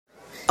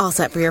All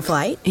set for your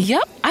flight?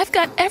 Yep, I've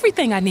got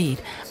everything I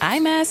need. Eye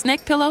mask,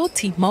 neck pillow,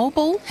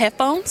 T-Mobile,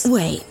 headphones.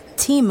 Wait,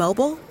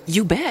 T-Mobile?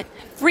 You bet.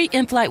 Free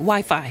in-flight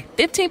Wi-Fi.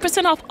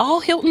 15% off all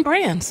Hilton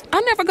brands.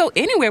 I never go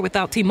anywhere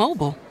without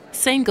T-Mobile.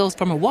 Same goes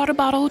from a water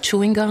bottle,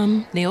 chewing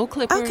gum, nail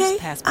clippers, Okay,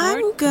 passport.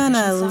 I'm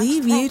gonna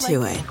leave you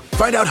to it.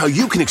 Find out how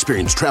you can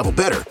experience travel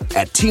better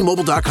at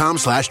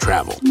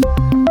T-Mobile.com/travel.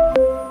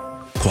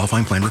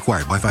 Qualifying plan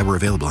required. Wi-Fi were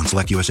available on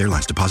select U.S.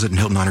 airlines. Deposit and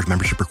Hilton Honors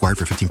membership required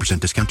for 15%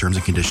 discount. Terms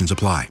and conditions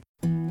apply.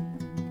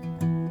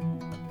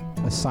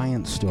 A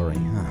science story,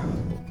 huh?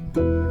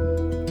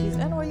 These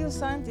NYU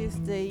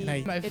scientists,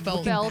 I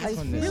felt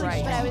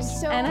right. I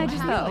was so And I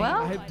just thought,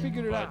 well, I had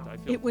figured it out.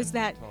 It was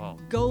that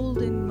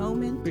golden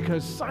moment.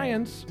 Because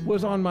science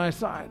was on my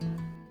side.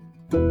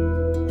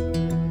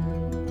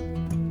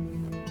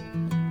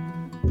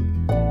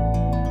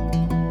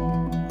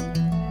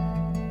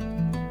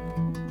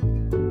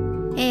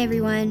 Hey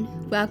everyone,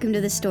 welcome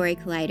to the Story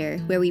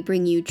Collider, where we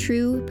bring you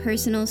true,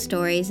 personal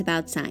stories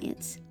about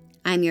science.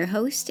 I'm your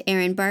host,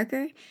 Erin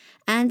Barker,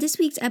 and this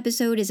week's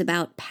episode is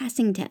about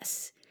passing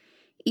tests.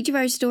 Each of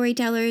our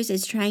storytellers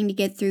is trying to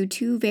get through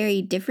two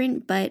very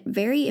different but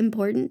very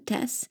important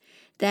tests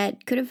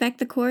that could affect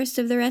the course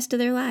of the rest of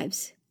their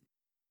lives.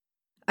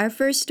 Our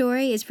first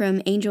story is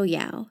from Angel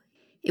Yao.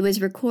 It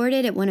was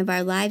recorded at one of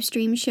our live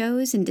stream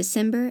shows in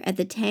December at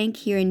the Tank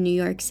here in New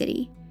York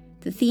City.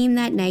 The theme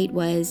that night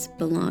was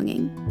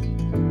belonging.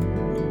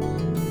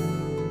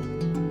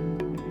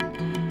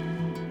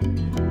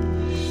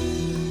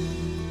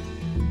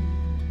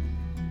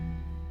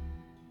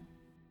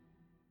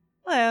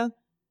 hello.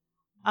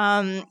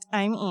 I'm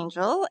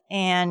Angel,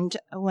 and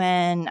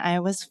when I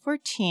was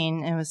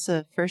 14, it was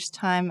the first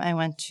time I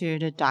went to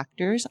the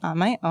doctor's on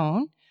my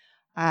own.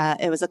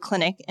 It was a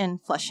clinic in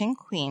Flushing,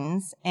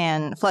 Queens,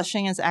 and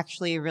Flushing is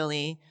actually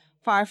really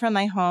far from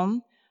my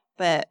home,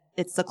 but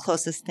it's the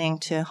closest thing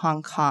to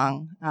Hong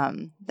Kong.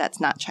 That's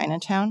not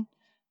Chinatown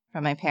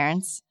from my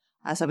parents,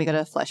 so we go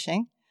to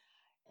Flushing.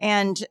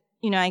 And,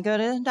 I go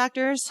to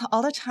doctors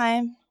all the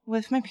time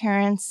with my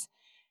parents,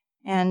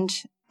 and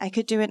I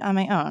could do it on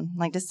my own.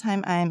 Like this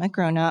time I'm a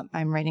grown-up.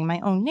 I'm writing my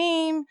own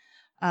name.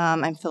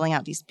 I'm filling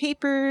out these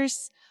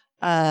papers.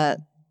 I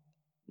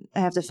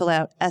have to fill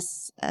out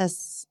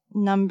SS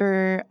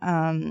number.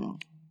 I'm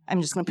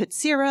just going to put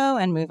 0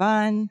 and move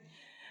on.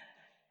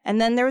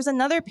 And then there was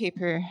another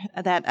paper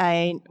that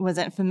I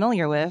wasn't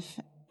familiar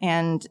with.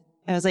 And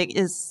I was like,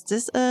 is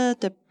this a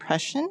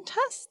depression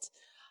test?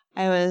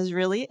 I was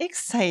really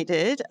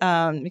excited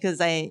because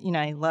I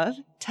love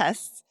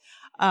tests.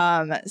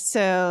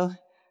 So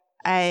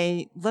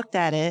I looked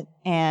at it,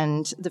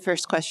 and the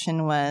first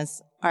question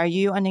was, are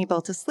you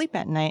unable to sleep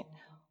at night?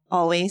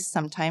 Always,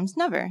 sometimes,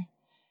 never.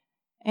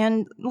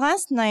 And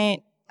last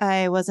night,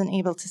 I wasn't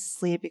able to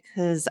sleep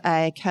because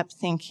I kept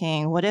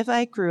thinking, what if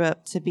I grew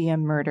up to be a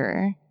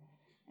murderer?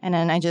 And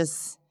then I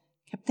just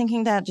kept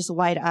thinking that, just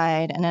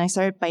wide-eyed, and then I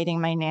started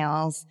biting my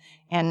nails.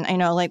 And I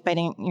know,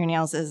 biting your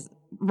nails is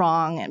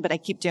wrong, but I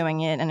keep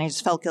doing it, and I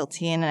just felt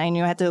guilty, and I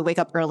knew I had to wake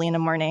up early in the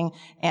morning,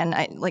 and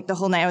I the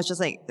whole night I was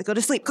just like, go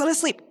to sleep,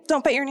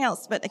 don't bite your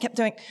nails, but I kept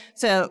doing.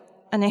 So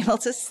unable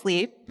to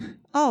sleep,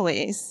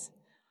 always.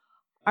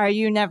 Are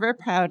you never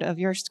proud of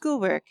your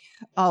schoolwork?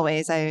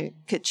 Always. I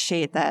could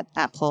shade that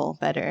apple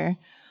better.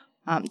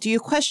 Do you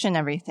question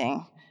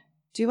everything?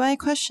 Do I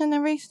question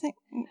everything?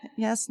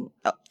 Yes.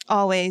 Oh,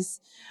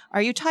 always.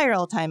 Are you tired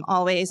all the time?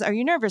 Always. Are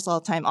you nervous all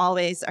the time?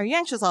 Always. Are you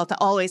anxious all the time?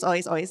 Always,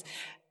 always, always.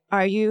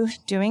 Are you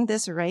doing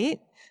this right?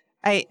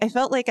 I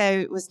felt like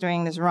I was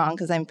doing this wrong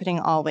because I'm putting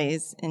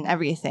always in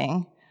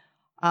everything.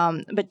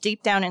 But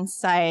deep down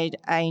inside,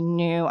 I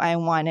knew I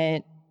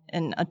wanted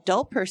an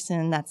adult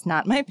person that's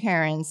not my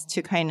parents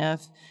to kind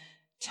of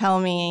tell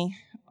me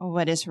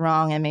what is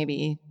wrong and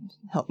maybe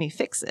help me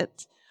fix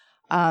it.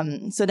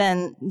 So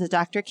then the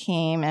doctor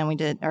came and we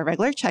did our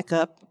regular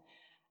checkup.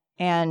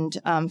 And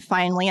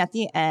finally, at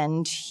the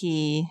end,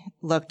 he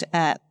looked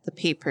at the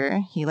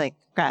paper. He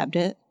grabbed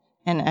it.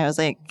 And I was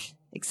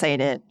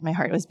excited. My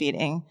heart was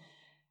beating.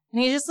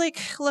 And he just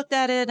looked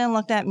at it and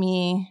looked at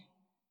me.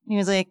 And he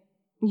was like,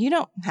 you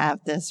don't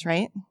have this,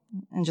 right?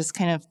 And just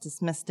kind of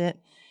dismissed it.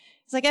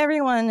 It's like,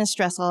 everyone is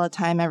stressed all the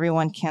time.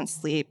 Everyone can't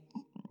sleep.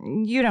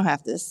 You don't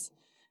have this.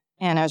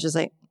 And I was just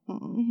like,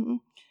 mm-hmm.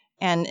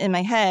 And in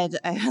my head,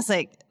 I was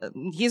like,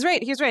 he's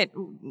right.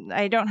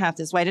 I don't have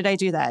this. Why did I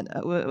do that?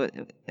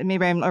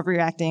 Maybe I'm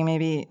overreacting.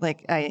 Maybe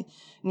I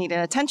needed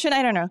attention.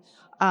 I don't know.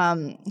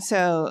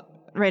 So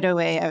right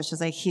away, I was just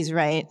like, he's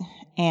right.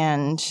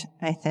 And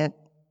I thought,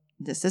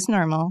 this is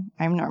normal.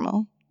 I'm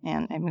normal.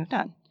 And I moved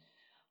on.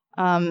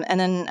 And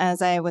then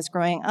as I was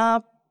growing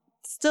up,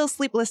 still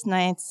sleepless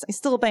nights. I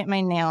still bite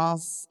my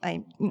nails.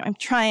 I'm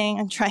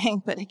trying,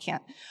 but I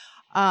can't.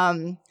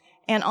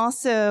 And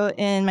also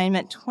in my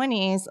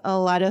mid-20s, a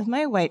lot of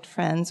my white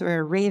friends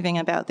were raving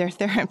about their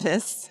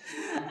therapists.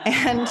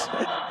 And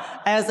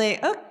I was like,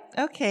 oh,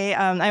 okay.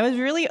 I was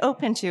really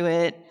open to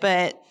it,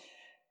 but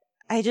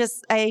I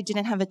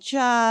didn't have a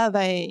job.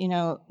 I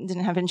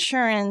didn't have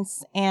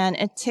insurance. And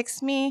it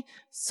takes me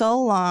so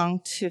long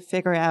to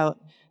figure out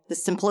the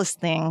simplest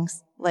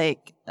things,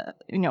 like,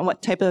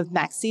 what type of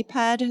maxi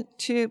pad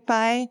to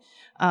buy.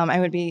 I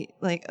would be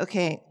like,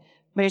 okay,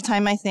 by the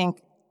time I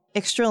think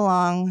extra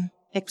long,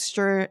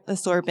 extra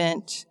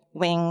absorbent,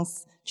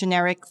 wings,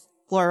 generic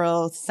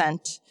floral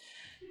scent,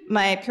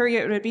 my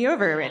period would be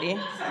over already.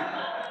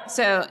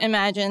 So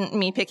imagine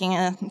me picking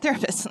a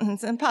therapist.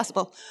 It's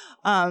impossible.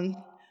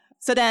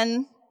 So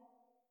then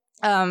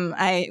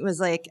I was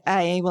like,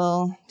 I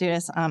will do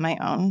this on my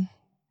own.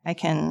 I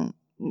can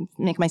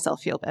make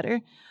myself feel better.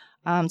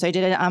 So I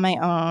did it on my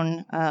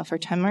own for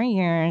 10 more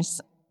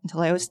years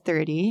until I was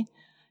 30.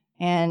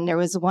 And there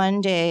was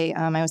one day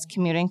I was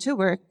commuting to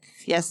work.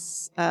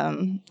 Yes,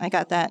 I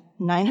got that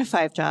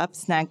 9-to-5 job,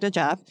 snagged a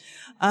job.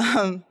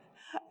 I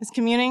was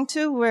commuting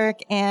to work,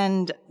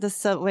 and the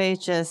subway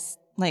just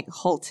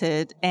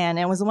halted. And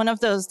it was one of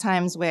those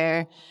times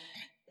where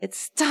it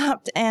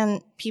stopped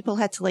and people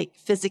had to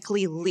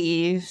physically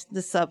leave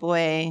the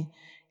subway.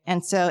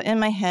 And so in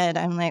my head,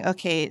 I'm like,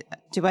 okay,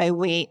 do I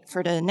wait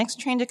for the next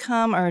train to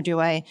come, or do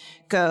I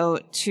go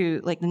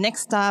to the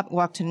next stop,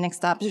 walk to the next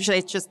stop? Should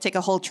I just take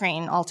a whole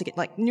train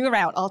altogether, new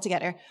route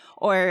altogether,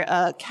 or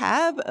a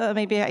cab?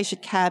 Maybe I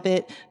should cab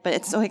it, but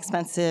it's so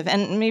expensive.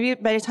 And maybe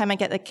by the time I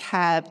get a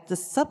cab, the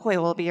subway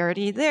will be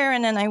already there,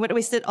 and then I would have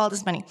wasted all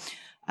this money.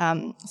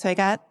 So I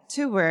got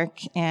to work,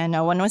 and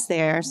no one was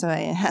there, so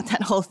I had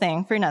that whole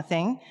thing for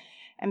nothing.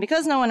 And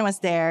because no one was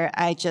there,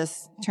 I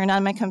just turned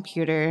on my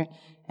computer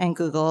and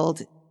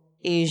Googled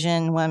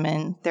Asian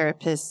women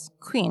therapists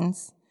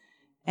Queens,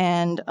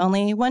 and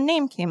only one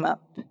name came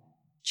up,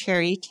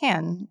 Cherry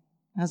Tan.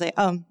 I was like,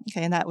 oh,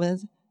 okay, that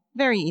was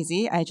very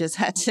easy. I just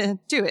had to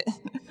do it.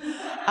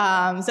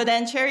 So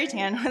then Cherry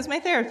Tan was my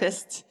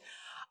therapist.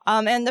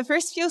 And the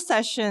first few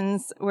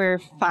sessions were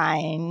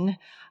fine.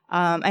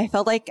 I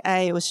felt like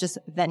I was just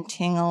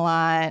venting a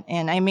lot,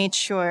 and I made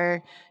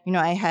sure,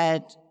 I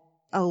had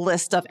a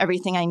list of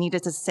everything I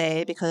needed to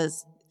say,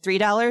 because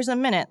 $3 a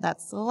minute,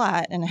 that's a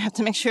lot, and I have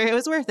to make sure it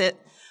was worth it.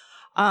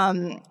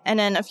 And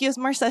then a few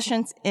more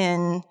sessions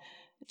in,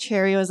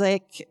 Cherry was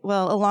like,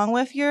 well, along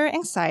with your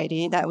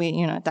anxiety that we,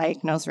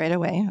 diagnosed right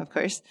away, of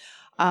course,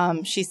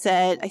 she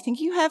said, I think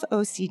you have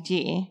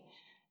OCD.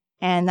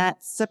 And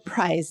that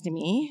surprised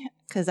me,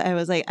 because I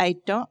was like, I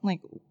don't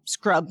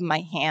scrub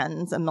my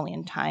hands a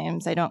million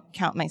times. I don't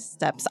count my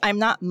steps. I'm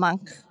not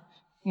monk,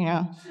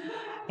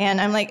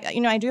 And I'm like,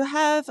 I do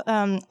have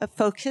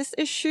focus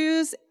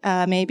issues.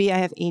 Maybe I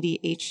have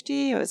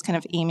ADHD. I was kind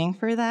of aiming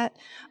for that,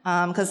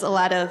 because a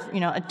lot of,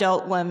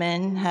 adult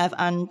women have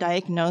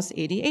undiagnosed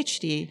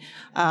ADHD,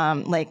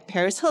 like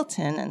Paris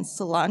Hilton and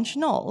Solange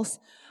Knowles.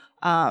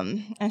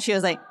 And she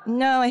was like,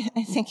 no,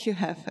 I think you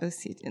have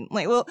OCD. I'm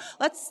like, well,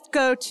 let's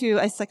go to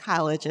a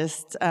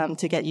psychologist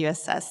to get you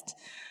assessed.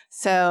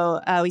 So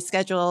we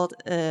scheduled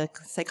a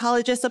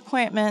psychologist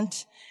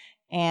appointment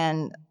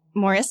and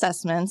more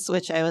assessments,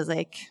 which I was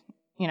like,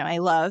 I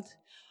loved.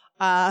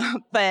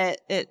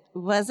 But it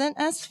wasn't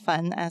as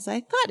fun as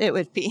I thought it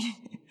would be.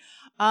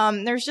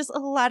 There's just a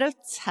lot of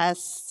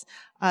tests.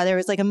 There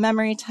was a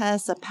memory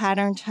test, a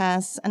pattern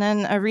test, and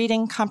then a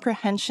reading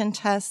comprehension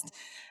test.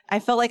 I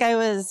felt like I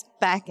was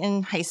back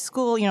in high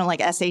school,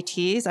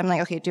 SATs. I'm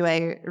like, okay, do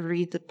I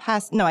read the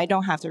passage? No, I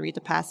don't have to read the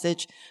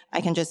passage.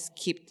 I can just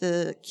keep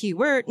the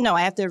keyword. No,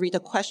 I have to read the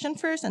question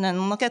first and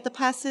then look at the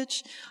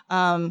passage.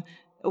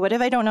 What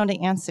if I don't know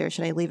the answer?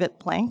 Should I leave it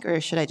blank,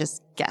 or should I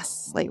just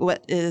guess?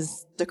 What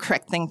is the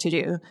correct thing to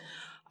do?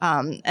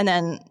 And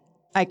then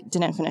I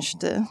didn't finish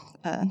the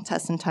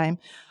test in time.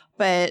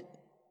 But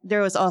there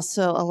was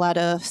also a lot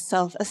of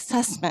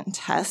self-assessment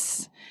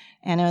tests.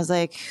 And it was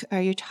like, are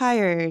you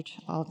tired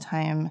all the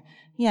time?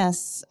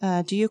 Yes.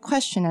 Do you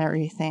question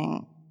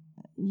everything?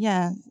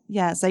 Yeah.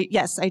 Yes,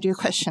 I do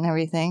question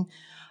everything.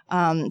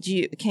 Can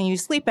you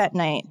sleep at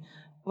night?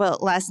 Well,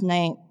 last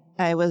night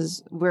I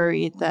was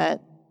worried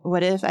that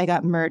what if I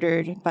got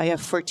murdered by a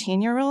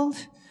 14-year-old?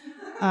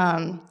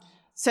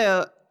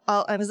 So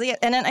I was like,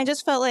 and then I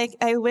just felt like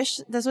I wish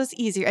this was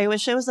easier. I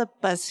wish it was a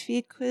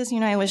BuzzFeed quiz.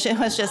 I wish it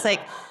was just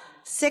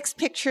 6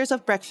 pictures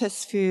of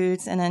breakfast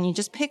foods, and then you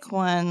just pick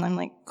one. I'm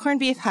like, corned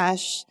beef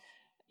hash,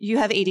 you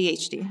have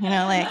ADHD.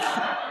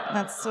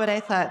 That's what I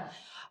thought.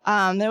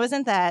 There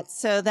wasn't that.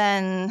 So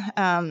then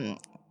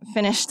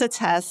finished the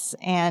test,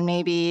 and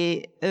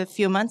maybe a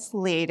few months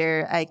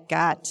later, I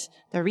got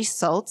the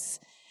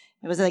results.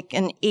 It was an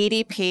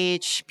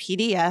 80-page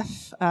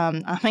PDF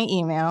on my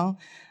email.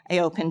 I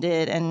opened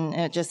it, and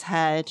it just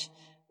had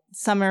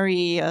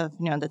summary of,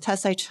 the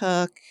tests I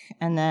took,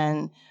 and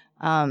then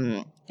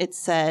it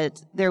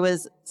said there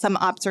was some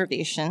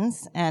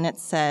observations, and it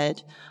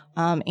said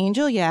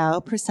Angel Yao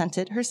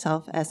presented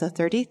herself as a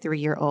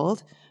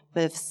 33-year-old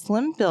with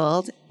slim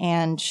build,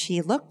 and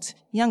she looked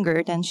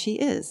younger than she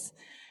is.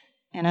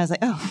 And I was like,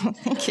 oh,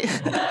 thank you.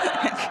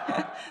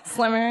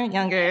 Slimmer,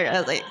 younger. I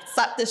was like,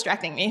 stop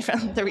distracting me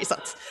from the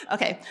results.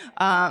 Okay.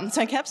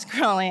 So I kept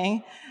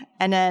scrolling,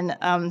 and then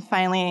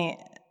finally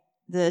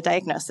the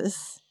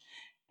diagnosis.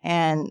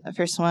 And the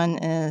first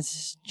one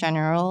is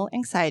general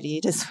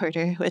anxiety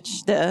disorder,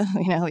 which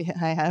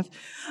I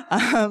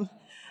have.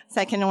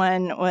 Second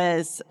one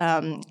was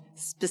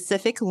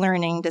specific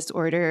learning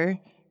disorder,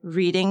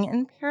 reading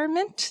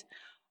impairment.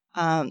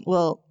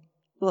 We'll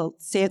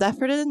save that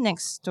for the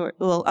next story.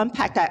 We'll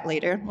unpack that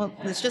later. Well,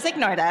 let's just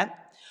ignore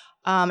that.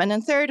 And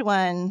then third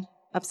one,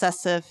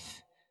 obsessive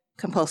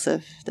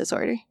compulsive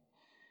disorder.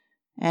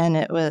 And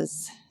it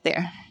was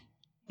there.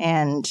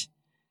 And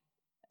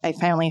I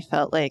finally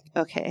felt like,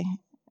 okay,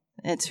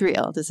 it's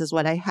real. This is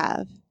what I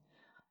have.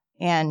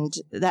 And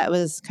that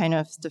was kind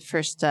of the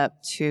first step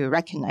to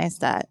recognize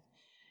that.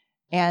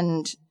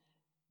 And,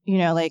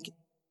 like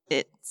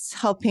it's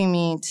helping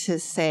me to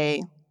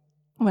say,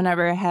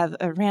 whenever I have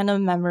a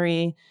random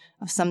memory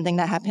of something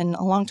that happened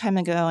a long time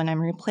ago and I'm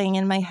replaying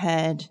in my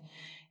head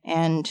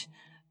and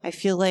I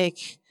feel like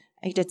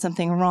I did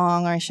something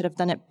wrong or I should have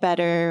done it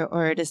better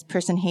or this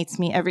person hates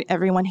me,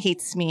 everyone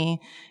hates me,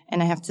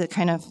 and I have to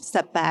kind of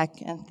step back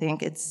and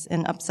think it's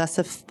an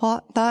obsessive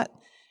thought.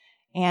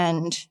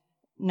 And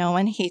no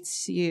one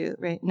hates you,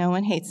 right? No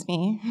one hates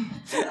me.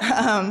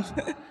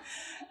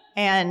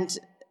 And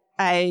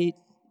I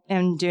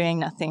am doing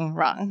nothing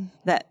wrong.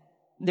 That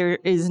there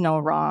is no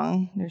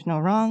wrong. There's no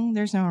wrong.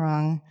 There's no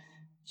wrong.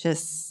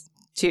 Just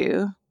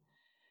do.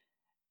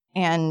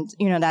 And,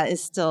 that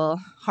is still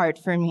hard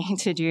for me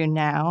to do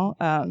now.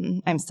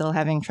 I'm still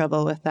having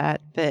trouble with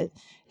that, but it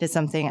is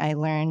something I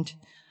learned.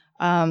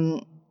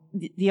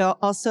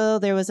 Also,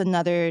 there was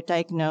another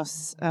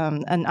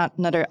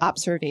another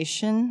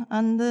observation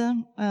on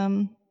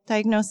the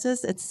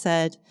diagnosis. It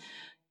said,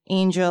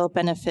 Angel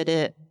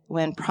benefited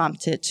when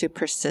prompted to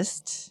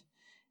persist.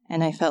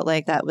 And I felt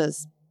like that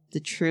was the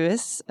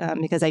truest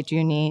because I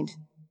do need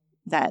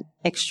that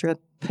extra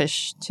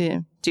push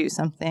to do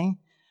something.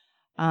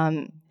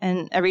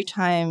 And every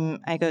time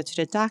I go to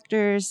the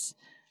doctors,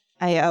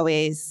 I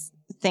always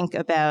think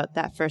about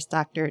that first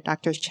doctor,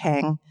 Dr.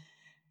 Chang.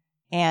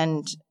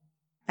 And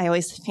I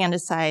always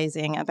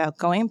fantasizing about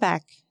going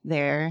back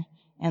there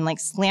and like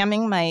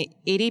slamming my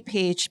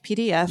 80-page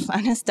PDF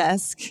on his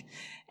desk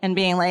and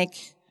being like,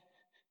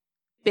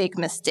 big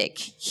mistake,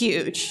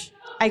 huge.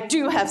 I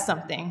do have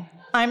something.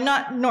 I'm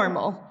not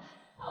normal.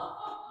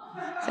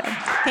 So,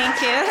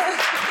 thank you.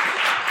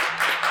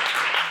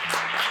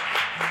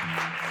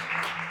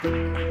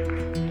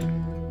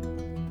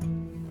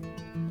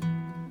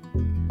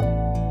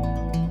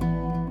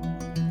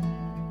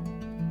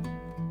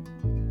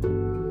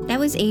 That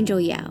was Angel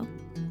Yao.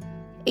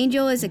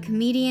 Angel is a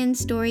comedian,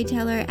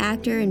 storyteller,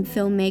 actor, and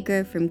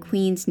filmmaker from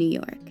Queens, New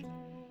York.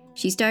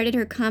 She started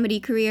her comedy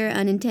career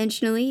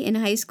unintentionally in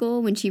high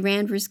school when she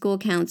ran for school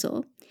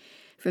council.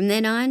 From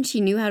then on,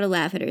 she knew how to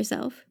laugh at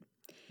herself.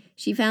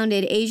 She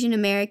founded Asian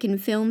American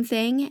Film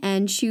Thing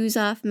and Shoes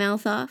Off,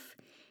 Mouth Off.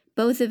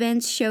 Both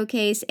events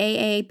showcase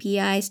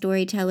AAPI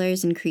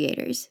storytellers and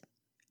creators.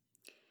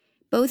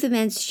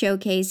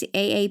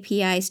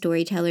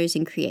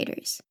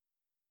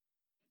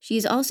 She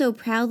is also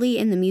proudly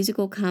in the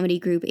musical comedy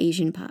group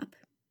Asian Pop.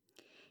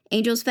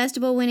 Angel's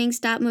festival-winning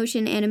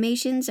stop-motion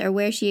animations are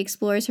where she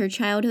explores her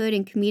childhood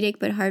in comedic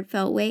but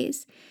heartfelt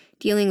ways,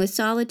 dealing with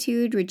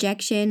solitude,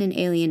 rejection, and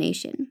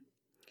alienation.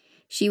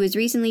 She was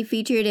recently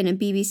featured in a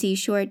BBC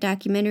short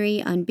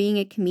documentary on being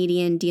a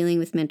comedian dealing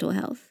with mental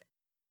health.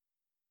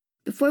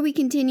 Before we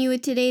continue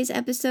with today's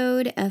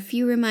episode, a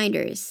few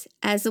reminders.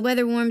 As the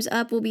weather warms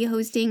up, we'll be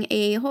hosting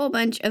a whole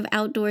bunch of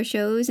outdoor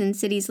shows in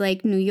cities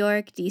like New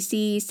York,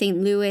 DC, St.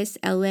 Louis,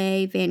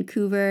 LA,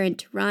 Vancouver, and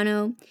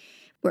Toronto.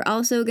 We're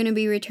also going to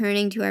be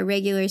returning to our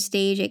regular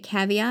stage at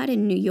Caveat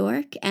in New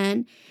York,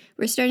 and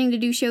we're starting to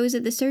do shows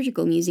at the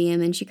Surgical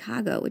Museum in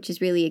Chicago, which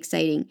is really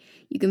exciting.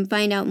 You can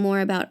find out more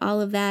about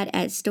all of that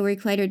at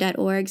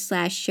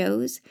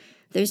storycollider.org/shows.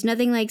 There's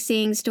nothing like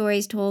seeing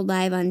stories told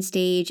live on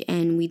stage,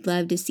 and we'd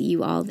love to see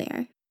you all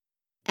there.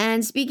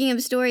 And speaking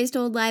of stories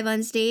told live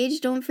on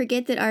stage, don't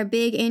forget that our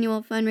big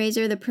annual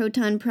fundraiser, the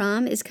Proton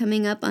Prom, is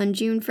coming up on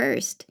June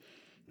 1st.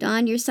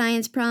 Don your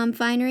science prom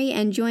finery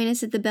and join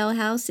us at the Bell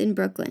House in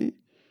Brooklyn.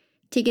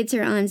 Tickets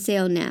are on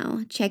sale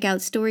now. Check out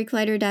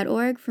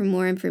storycollider.org for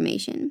more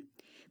information.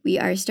 We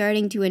are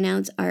starting to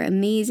announce our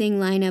amazing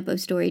lineup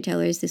of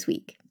storytellers this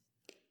week.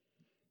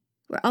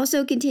 We're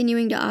also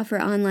continuing to offer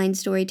online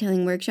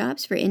storytelling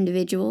workshops for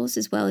individuals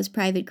as well as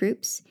private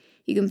groups.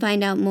 You can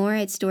find out more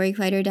at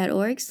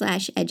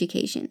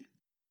storycollider.org/education.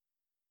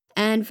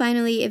 And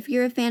finally, if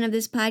you're a fan of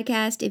this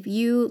podcast, if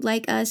you,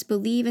 like us,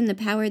 believe in the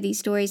power these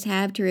stories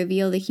have to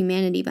reveal the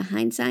humanity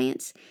behind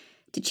science,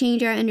 to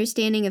change our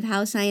understanding of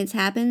how science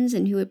happens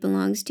and who it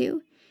belongs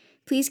to,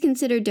 please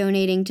consider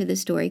donating to the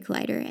Story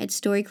Collider at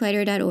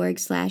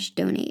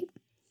storycollider.org/donate.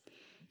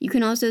 You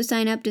can also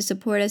sign up to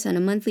support us on a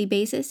monthly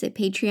basis at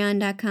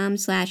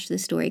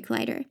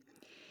patreon.com/thestorycollider.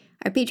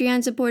 Our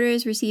Patreon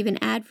supporters receive an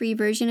ad-free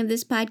version of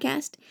this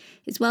podcast,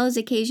 as well as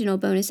occasional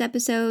bonus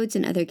episodes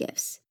and other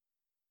gifts.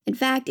 In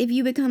fact, if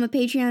you become a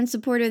Patreon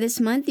supporter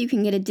this month, you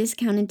can get a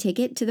discounted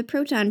ticket to the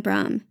Proton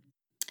Prom.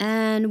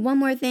 And one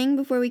more thing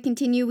before we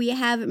continue, we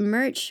have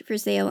merch for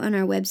sale on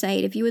our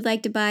website. If you would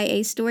like to buy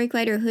a Story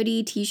Collider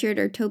hoodie, t-shirt,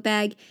 or tote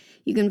bag,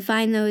 you can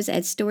find those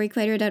at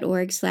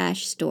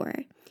storycollider.org/store.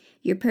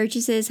 Your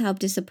purchases help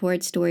to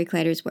support Story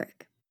Collider's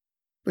work.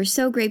 We're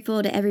so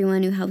grateful to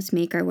everyone who helps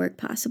make our work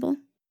possible.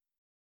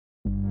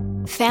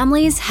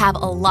 Families have a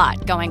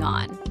lot going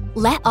on.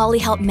 Let Ollie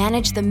help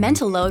manage the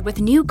mental load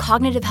with new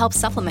cognitive help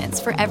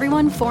supplements for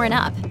everyone 4 and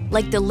up,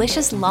 like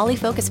delicious Lolly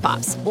Focus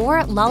Pops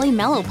or Lolly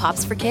Mellow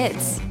Pops for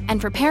kids. And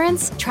for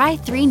parents, try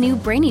 3 new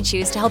Brainy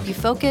Chews to help you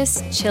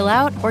focus, chill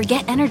out, or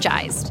get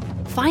energized.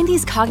 Find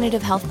these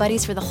cognitive health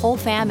buddies for the whole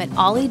fam at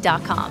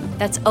ollie.com.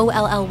 That's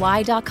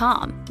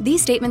OLLY.com.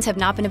 These statements have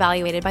not been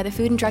evaluated by the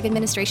Food and Drug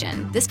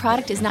Administration. This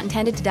product is not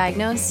intended to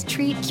diagnose,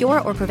 treat,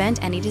 cure, or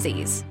prevent any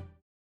disease.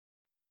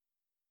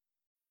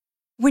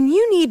 When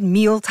you need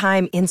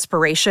mealtime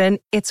inspiration,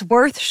 it's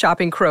worth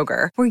shopping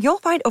Kroger, where you'll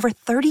find over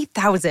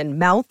 30,000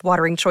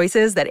 mouth-watering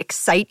choices that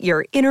excite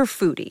your inner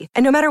foodie.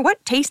 And no matter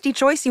what tasty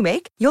choice you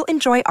make, you'll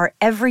enjoy our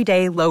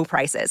everyday low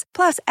prices,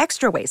 plus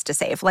extra ways to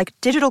save, like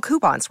digital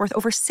coupons worth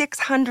over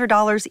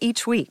 $600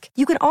 each week.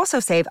 You can also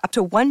save up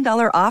to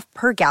 $1 off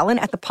per gallon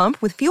at the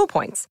pump with fuel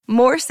points.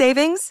 More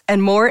savings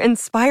and more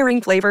inspiring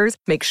flavors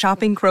make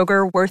shopping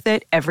Kroger worth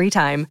it every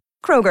time.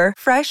 Kroger,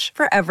 fresh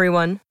for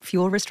everyone.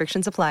 Fuel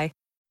restrictions apply.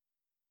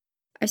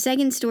 Our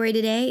second story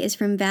today is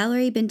from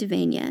Valerie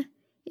Bintavenia.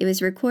 It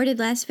was recorded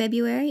last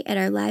February at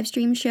our live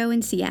stream show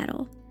in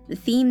Seattle. The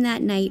theme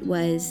that night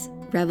was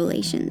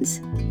Revelations.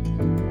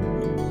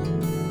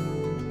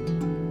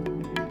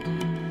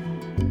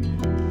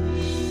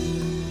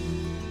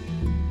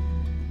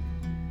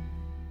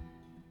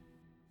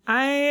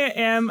 I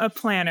am a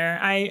planner.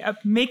 I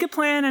make a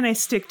plan and I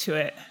stick to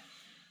it.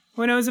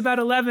 When I was about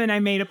 11,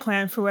 I made a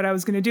plan for what I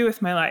was going to do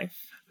with my life.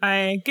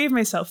 I gave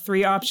myself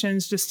 3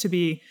 options just to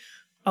be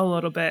a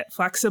little bit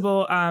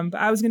flexible. But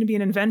I was going to be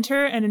an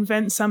inventor and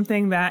invent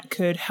something that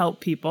could help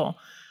people.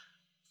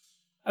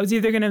 I was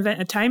either going to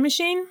invent a time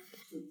machine,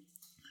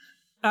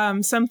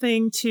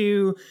 something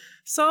to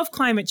solve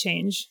climate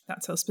change,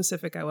 that's how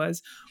specific I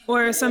was,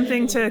 or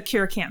something to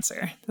cure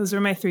cancer. Those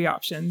were my 3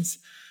 options.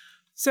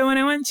 So when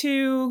I went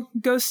to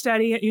go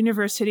study at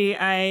university,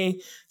 I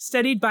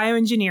studied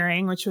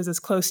bioengineering, which was as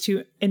close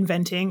to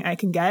inventing I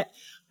can get.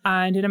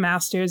 I did a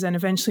master's and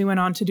eventually went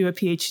on to do a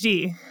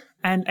PhD.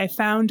 And I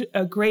found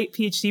a great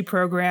PhD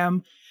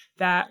program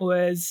that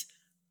was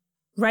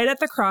right at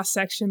the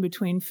cross-section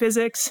between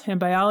physics and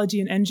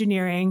biology and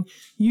engineering,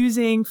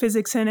 using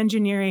physics and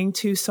engineering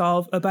to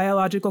solve a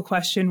biological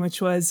question,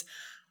 which was,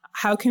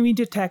 how can we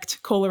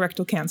detect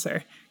colorectal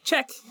cancer?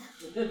 Check,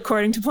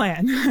 according to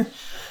plan.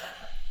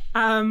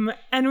 And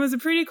it was a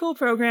pretty cool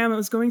program. It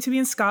was going to be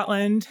in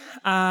Scotland.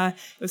 It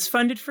was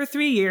funded for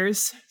 3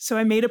 years. So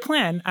I made a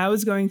plan. I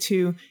was going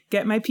to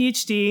get my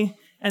PhD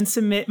and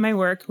submit my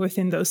work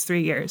within those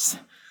 3 years.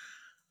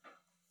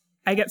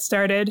 I get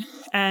started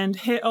and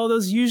hit all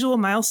those usual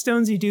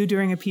milestones you do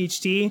during a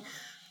PhD.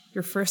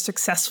 Your first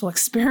successful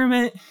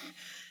experiment,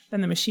 then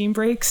the machine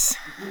breaks.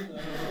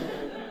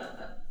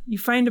 You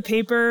find a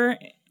paper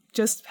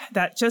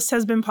that just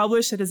has been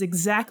published that is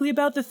exactly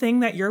about the thing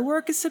that your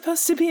work is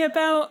supposed to be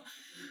about.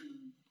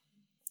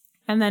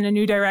 And then a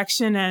new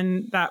direction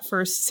and that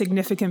first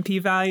significant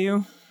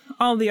p-value.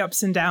 All the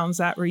ups and downs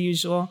that were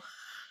usual.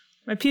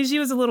 My PhD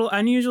was a little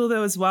unusual,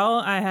 though, as well.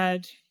 I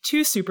had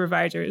 2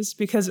 supervisors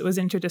because it was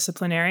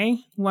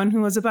interdisciplinary, one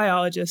who was a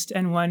biologist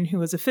and one who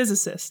was a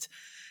physicist.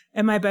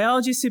 And my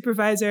biology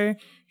supervisor,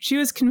 she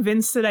was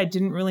convinced that I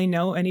didn't really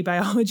know any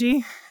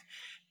biology.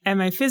 And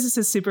my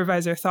physicist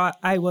supervisor thought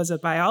I was a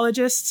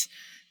biologist,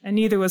 and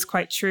neither was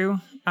quite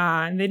true.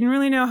 And they didn't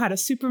really know how to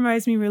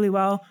supervise me very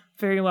well,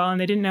 and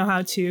they didn't know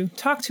how to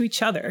talk to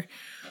each other.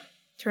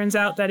 Turns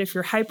out that if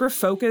you're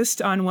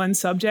hyper-focused on one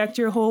subject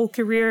your whole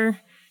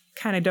career,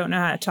 kind of don't know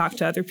how to talk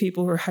to other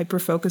people who are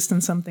hyper-focused on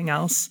something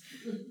else.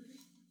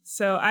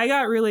 So I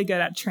got really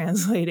good at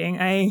translating.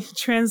 I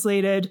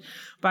translated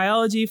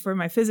biology for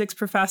my physics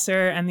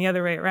professor and the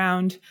other way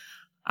around.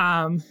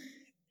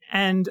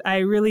 And I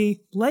really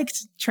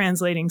liked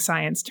translating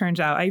science, turns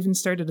out. I even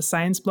started a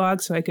science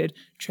blog so I could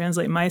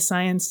translate my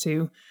science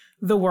to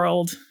the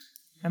world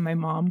and my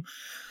mom.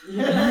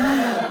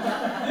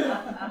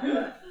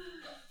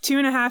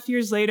 2.5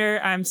 years later,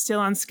 I'm still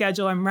on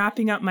schedule. I'm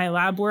wrapping up my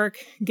lab work,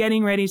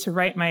 getting ready to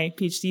write my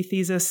PhD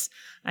thesis.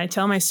 I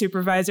tell my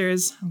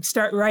supervisors,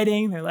 start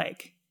writing. They're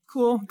like,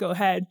 cool, go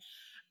ahead.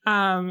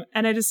 And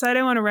I decide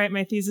I want to write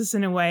my thesis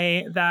in a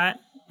way that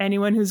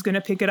anyone who's going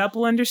to pick it up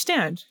will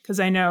understand,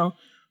 because I know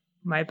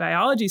my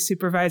biology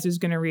supervisor is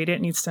going to read it,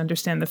 needs to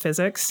understand the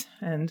physics,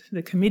 and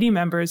the committee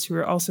members who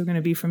are also going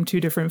to be from 2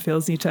 different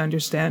fields need to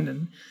understand.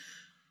 And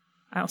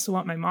I also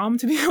want my mom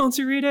to be able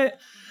to read it.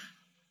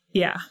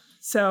 Yeah.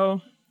 So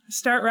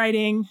start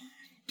writing,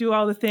 do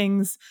all the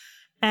things,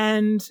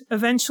 and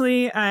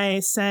eventually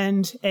I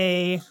send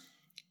a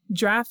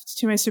draft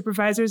to my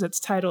supervisors that's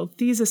titled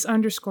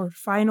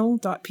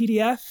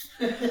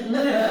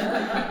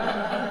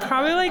thesis_final.pdf.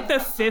 Probably like the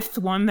 5th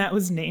one that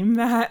was named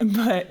that,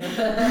 but...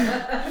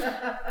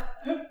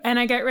 And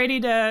I get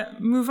ready to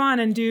move on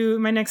and do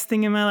my next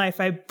thing in my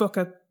life. I book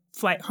a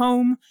flight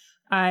home,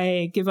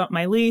 I give up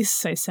my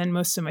lease, I send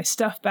most of my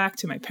stuff back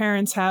to my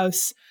parents'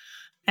 house,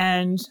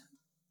 and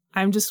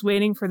I'm just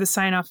waiting for the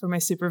sign off from my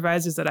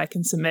supervisors that I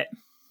can submit.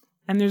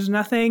 And there's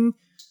nothing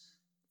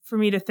for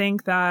me to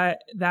think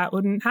that that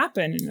wouldn't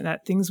happen and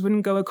that things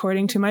wouldn't go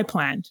according to my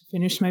plan to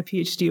finish my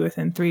PhD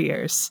within 3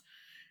 years,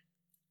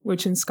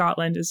 which in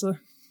Scotland is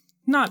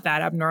not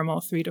that abnormal.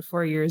 3 to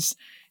 4 years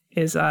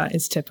is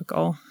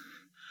typical.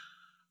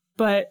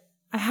 But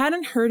I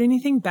hadn't heard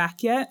anything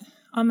back yet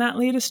on that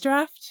latest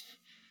draft.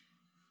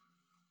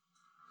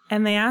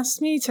 And they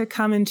asked me to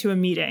come into a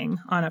meeting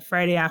on a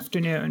Friday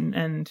afternoon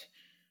and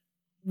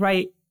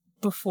right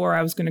before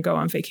I was going to go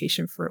on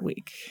vacation for a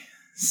week.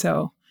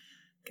 So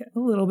get a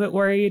little bit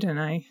worried, and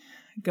I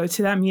go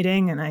to that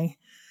meeting, and I'm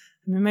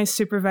in my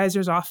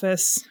supervisor's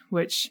office,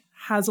 which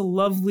has a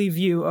lovely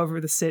view over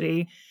the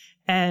city.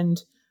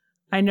 And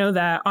I know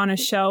that on a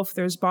shelf,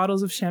 there's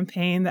bottles of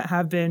champagne that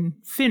have been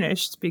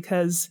finished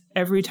because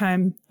every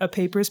time a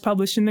paper is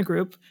published in the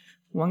group,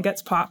 one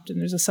gets popped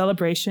and there's a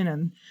celebration.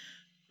 And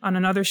on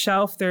another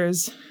shelf,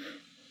 there's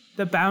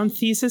the bound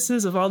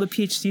theses of all the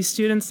PhD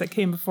students that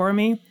came before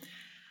me.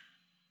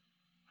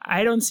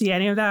 I don't see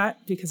any of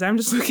that because I'm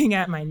just looking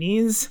at my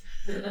knees.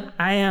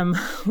 I am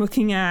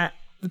looking at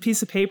the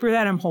piece of paper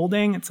that I'm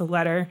holding. It's a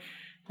letter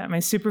that my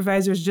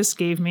supervisors just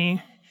gave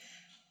me,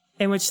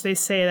 in which they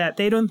say that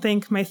they don't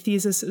think my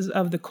thesis is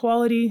of the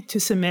quality to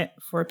submit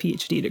for a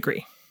PhD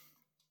degree.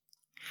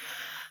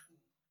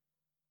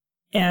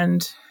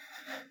 And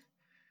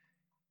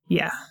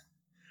yeah,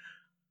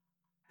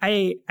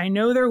 I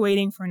know they're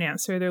waiting for an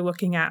answer. They're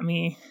looking at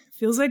me.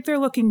 Feels like they're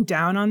looking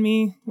down on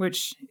me,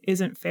 which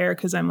isn't fair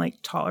because I'm like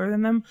taller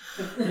than them.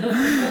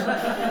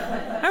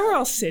 And we're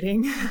all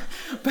sitting,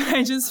 but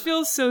I just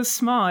feel so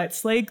small.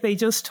 It's like they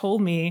just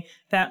told me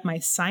that my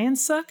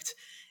science sucked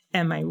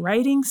and my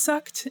writing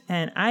sucked,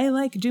 and I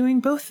like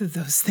doing both of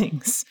those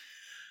things.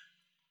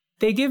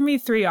 They give me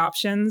 3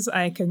 options.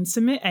 I can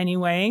submit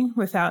anyway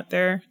without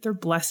their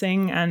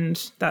blessing,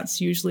 and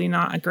that's usually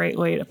not a great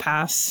way to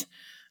pass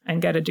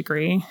and get a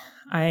degree.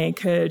 I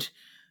could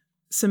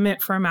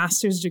submit for a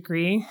master's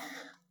degree,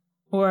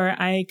 or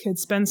I could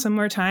spend some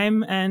more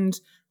time and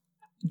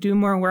do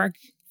more work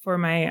for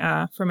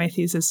my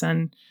thesis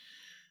and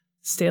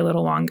stay a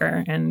little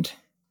longer. And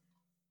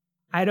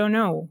I don't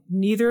know.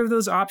 Neither of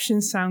those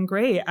options sound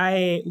great.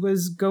 I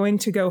was going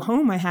to go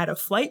home. I had a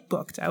flight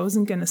booked. I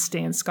wasn't going to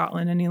stay in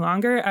Scotland any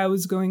longer. I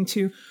was going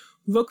to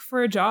look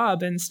for a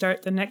job and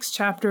start the next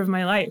chapter of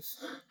my life.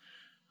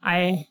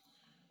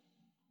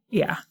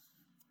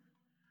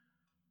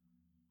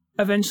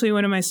 Eventually,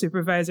 one of my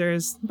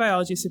supervisors,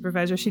 biology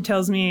supervisor, she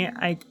tells me,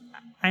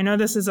 I know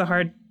this is a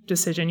hard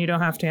decision. You don't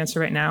have to answer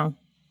right now.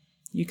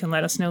 You can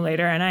let us know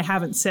later. And I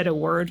haven't said a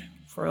word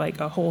for like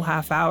a whole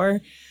half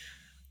hour.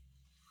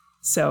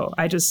 So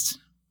I just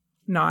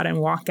nod and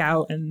walk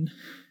out and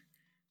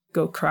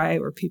go cry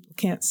where people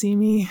can't see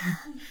me.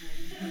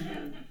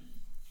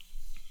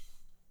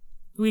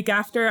 The week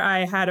after,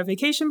 I had a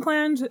vacation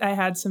planned. I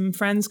had some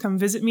friends come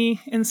visit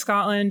me in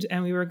Scotland,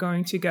 and we were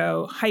going to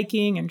go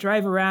hiking and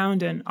drive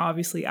around. And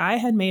obviously, I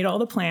had made all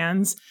the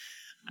plans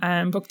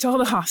and booked all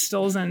the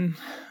hostels and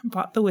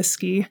bought the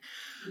whiskey.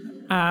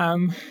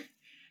 And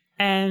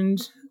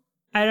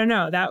I don't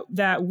know,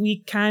 that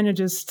week kind of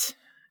just,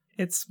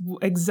 it's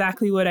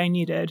exactly what I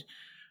needed.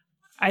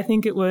 I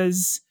think it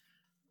was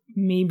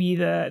maybe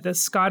the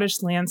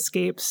Scottish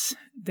landscapes.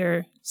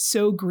 They're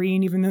so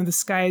green, even though the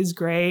sky is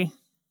gray.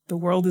 The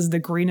world is the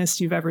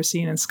greenest you've ever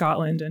seen in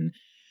Scotland. And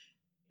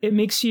it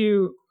makes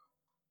you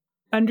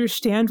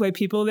understand why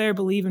people there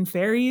believe in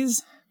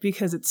fairies,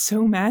 because it's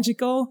so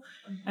magical.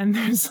 And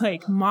there's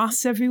like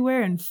moss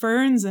everywhere and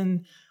ferns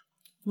and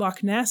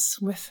Loch Ness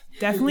with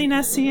definitely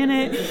Nessie in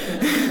it.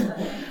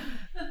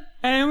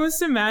 And I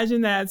almost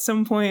imagine that at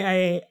some point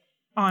I,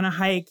 on a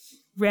hike,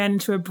 ran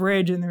into a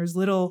bridge and there was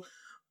little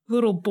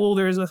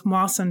boulders with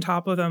moss on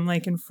top of them,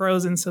 like in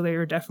Frozen, so they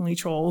were definitely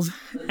trolls.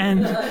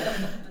 And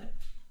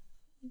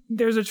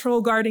there's a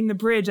troll guarding the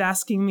bridge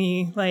asking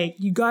me, like,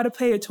 you got to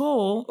pay a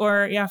toll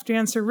or you have to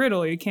answer a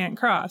riddle, you can't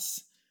cross.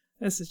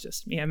 This is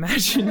just me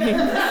imagining.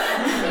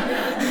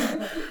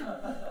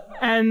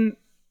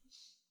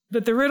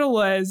 But the riddle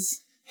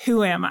was,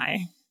 who am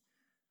I?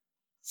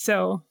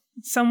 So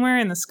somewhere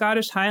in the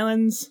Scottish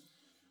Highlands,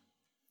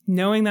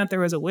 knowing that there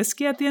was a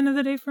whiskey at the end of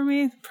the day for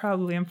me,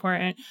 probably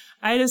important,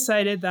 I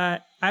decided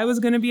that I was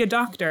going to be a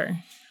doctor.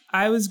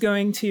 I was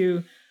going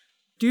to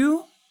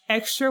do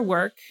extra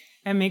work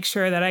and make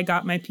sure that I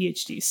got my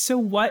PhD. So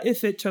what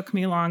if it took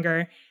me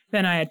longer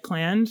than I had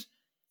planned?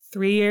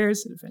 3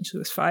 years, it eventually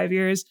was 5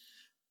 years.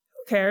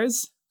 Who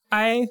cares?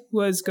 I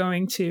was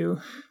going to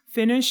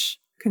finish,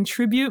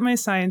 contribute my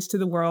science to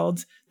the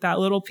world, that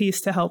little piece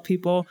to help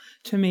people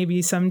to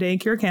maybe someday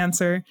cure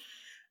cancer.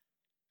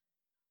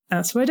 And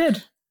that's what I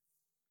did.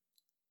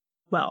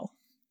 Well,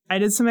 I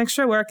did some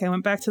extra work. I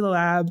went back to the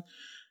lab,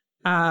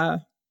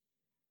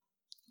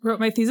 wrote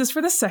my thesis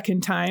for the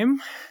second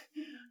time,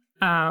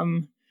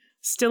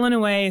 still in a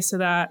way so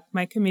that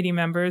my committee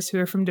members who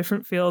are from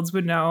different fields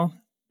would know,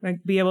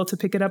 like, be able to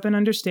pick it up and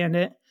understand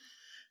it.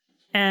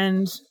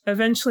 And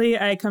eventually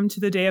I come to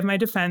the day of my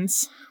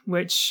defense,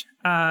 which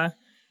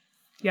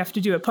you have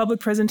to do a public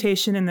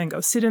presentation and then go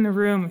sit in the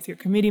room with your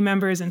committee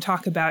members and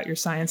talk about your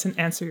science and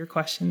answer your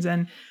questions.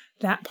 And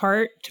That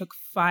part took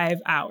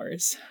 5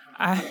 hours.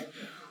 I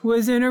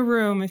was in a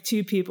room with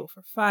 2 people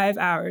for 5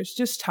 hours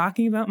just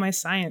talking about my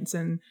science.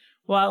 And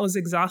while it was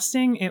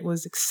exhausting, it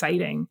was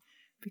exciting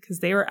because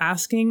they were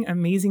asking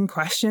amazing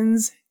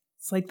questions.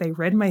 It's like they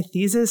read my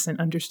thesis and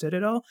understood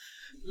it all.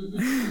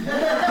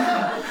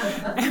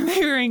 And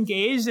they were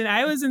engaged, and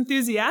I was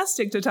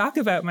enthusiastic to talk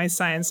about my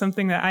science,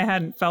 something that I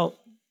hadn't felt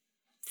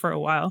for a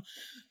while,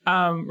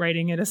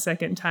 writing it a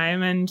second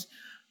time. And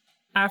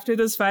after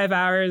those 5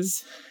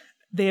 hours,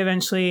 they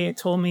eventually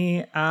told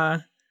me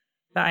that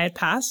I had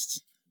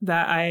passed,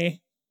 that I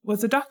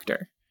was a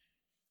doctor.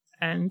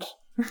 And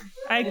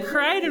I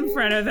cried in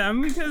front of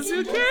them because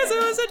who cares?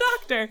 I was a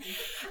doctor.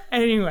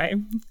 Anyway,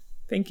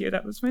 thank you.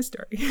 That was my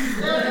story.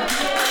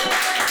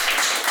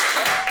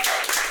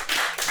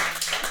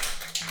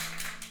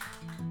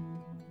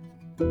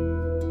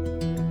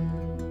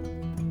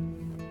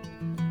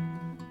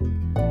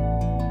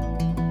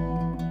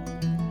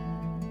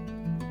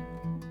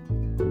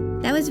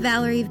 That was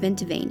Valerie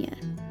Ventivania.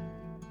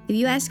 If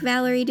you ask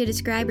Valerie to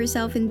describe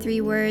herself in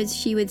 3 words,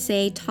 she would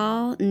say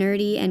tall,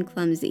 nerdy, and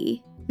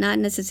clumsy. Not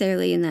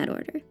necessarily in that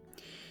order.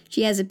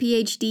 She has a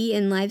PhD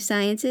in life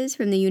sciences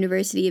from the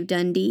University of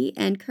Dundee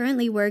and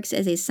currently works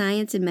as a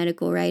science and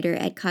medical writer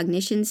at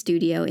Cognition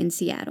Studio in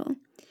Seattle.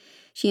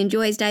 She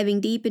enjoys diving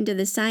deep into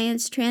the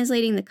science,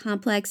 translating the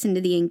complex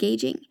into the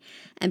engaging,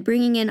 and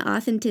bringing in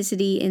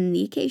authenticity and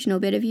the occasional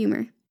bit of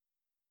humor.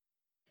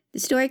 The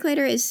Story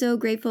Collider is so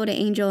grateful to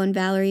Angel and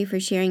Valerie for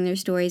sharing their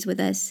stories with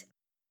us.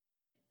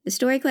 The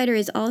Story Collider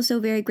is also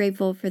very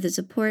grateful for the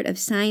support of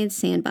Science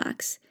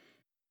Sandbox.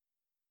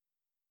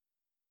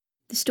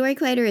 The Story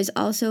Collider is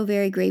also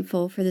very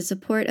grateful for the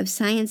support of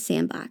Science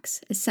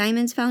Sandbox, a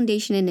Simons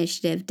Foundation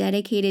initiative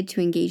dedicated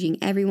to engaging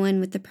everyone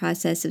with the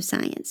process of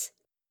science.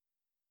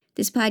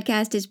 This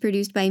podcast is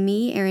produced by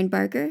me, Erin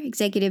Barker,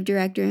 Executive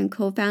Director and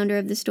co-founder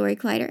of The Story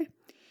Collider,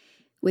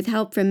 with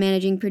help from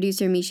Managing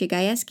Producer Misha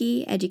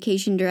Gajewski,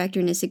 Education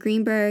Director Nissa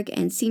Greenberg,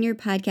 and Senior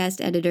Podcast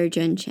Editor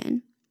Jun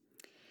Chen.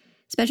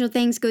 Special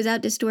thanks goes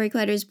out to Story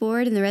Collider's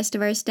board and the rest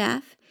of our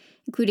staff,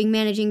 including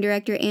Managing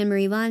Director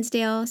Anne-Marie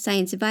Lonsdale,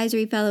 Science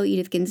Advisory Fellow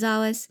Edith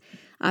Gonzalez,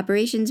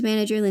 Operations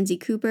Manager Lindsay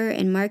Cooper,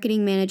 and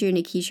Marketing Manager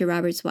Nikisha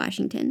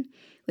Roberts-Washington,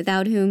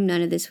 without whom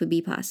none of this would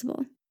be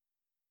possible.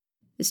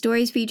 The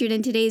stories featured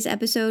in today's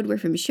episode were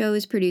from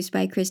shows produced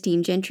by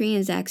Christine Gentry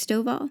and Zach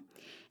Stovall,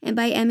 and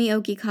by Emi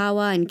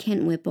Okikawa and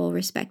Kent Whipple,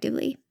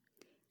 respectively.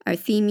 Our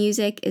theme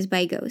music is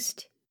by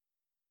Ghost.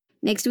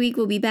 Next week,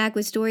 we'll be back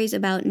with stories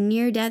about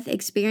near-death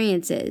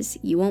experiences.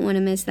 You won't want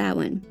to miss that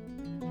one.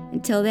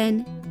 Until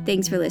then,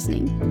 thanks for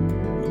listening.